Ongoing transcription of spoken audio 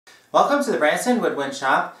Welcome to the Brass and Woodwind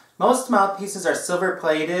Shop. Most mouthpieces are silver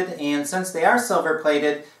plated, and since they are silver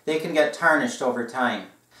plated, they can get tarnished over time.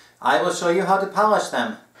 I will show you how to polish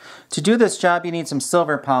them. To do this job you need some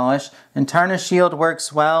silver polish, and Tarnish Shield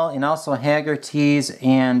works well, and also Haggerty's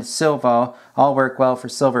and Silvo all work well for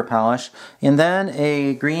silver polish. And then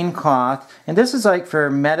a green cloth, and this is like for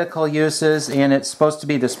medical uses, and it's supposed to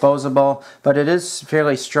be disposable, but it is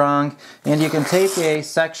fairly strong. And you can take a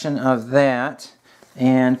section of that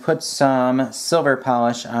and put some silver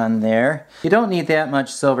polish on there. You don't need that much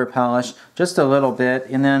silver polish, just a little bit,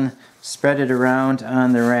 and then spread it around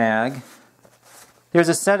on the rag. There's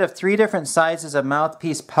a set of 3 different sizes of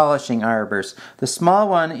mouthpiece polishing arbors. The small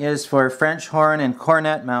one is for French horn and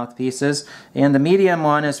cornet mouthpieces, and the medium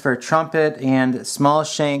one is for trumpet and small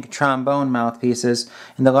shank trombone mouthpieces,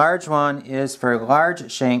 and the large one is for large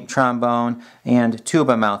shank trombone and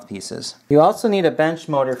tuba mouthpieces. You also need a bench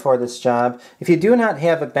motor for this job. If you do not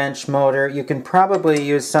have a bench motor, you can probably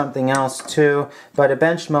use something else too, but a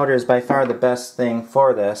bench motor is by far the best thing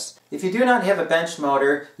for this. If you do not have a bench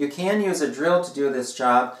motor, you can use a drill to do this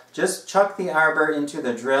job. Just chuck the arbor into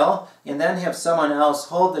the drill and then have someone else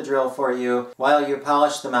hold the drill for you while you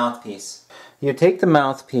polish the mouthpiece. You take the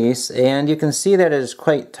mouthpiece, and you can see that it is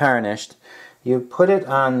quite tarnished. You put it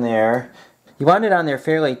on there. You want it on there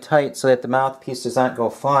fairly tight so that the mouthpiece does not go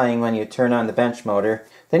flying when you turn on the bench motor.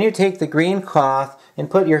 Then you take the green cloth and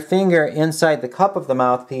put your finger inside the cup of the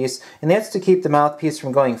mouthpiece, and that's to keep the mouthpiece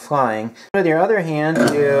from going flying. With your other hand,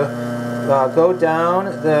 you go down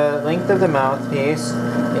the length of the mouthpiece,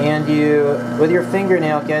 and you, with your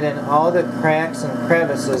fingernail, get in all the cracks and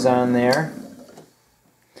crevices on there.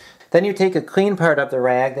 Then you take a clean part of the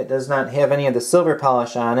rag that does not have any of the silver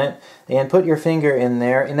polish on it, and put your finger in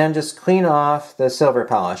there, and then just clean off the silver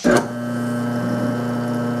polish.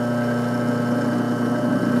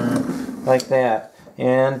 Like that.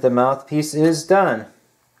 And the mouthpiece is done.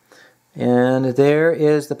 And there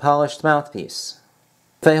is the polished mouthpiece.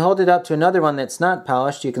 If I hold it up to another one that's not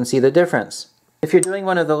polished, you can see the difference. If you're doing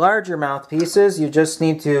one of the larger mouthpieces, you just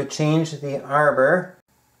need to change the arbor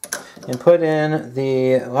and put in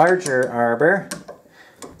the larger arbor.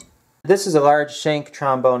 This is a large shank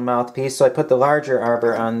trombone mouthpiece, so I put the larger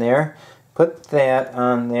arbor on there. Put that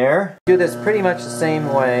on there. Do this pretty much the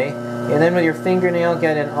same way, and then with your fingernail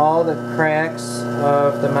get in all the cracks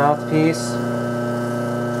of the mouthpiece.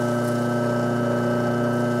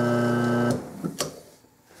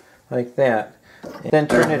 Like that. Then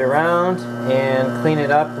turn it around and clean it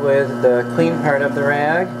up with the clean part of the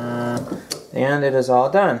rag, and it is all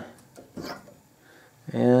done.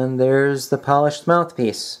 And there's the polished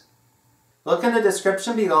mouthpiece. Look in the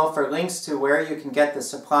description below for links to where you can get the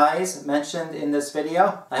supplies mentioned in this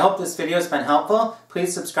video. I hope this video has been helpful.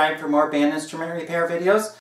 Please subscribe for more band instrument repair videos.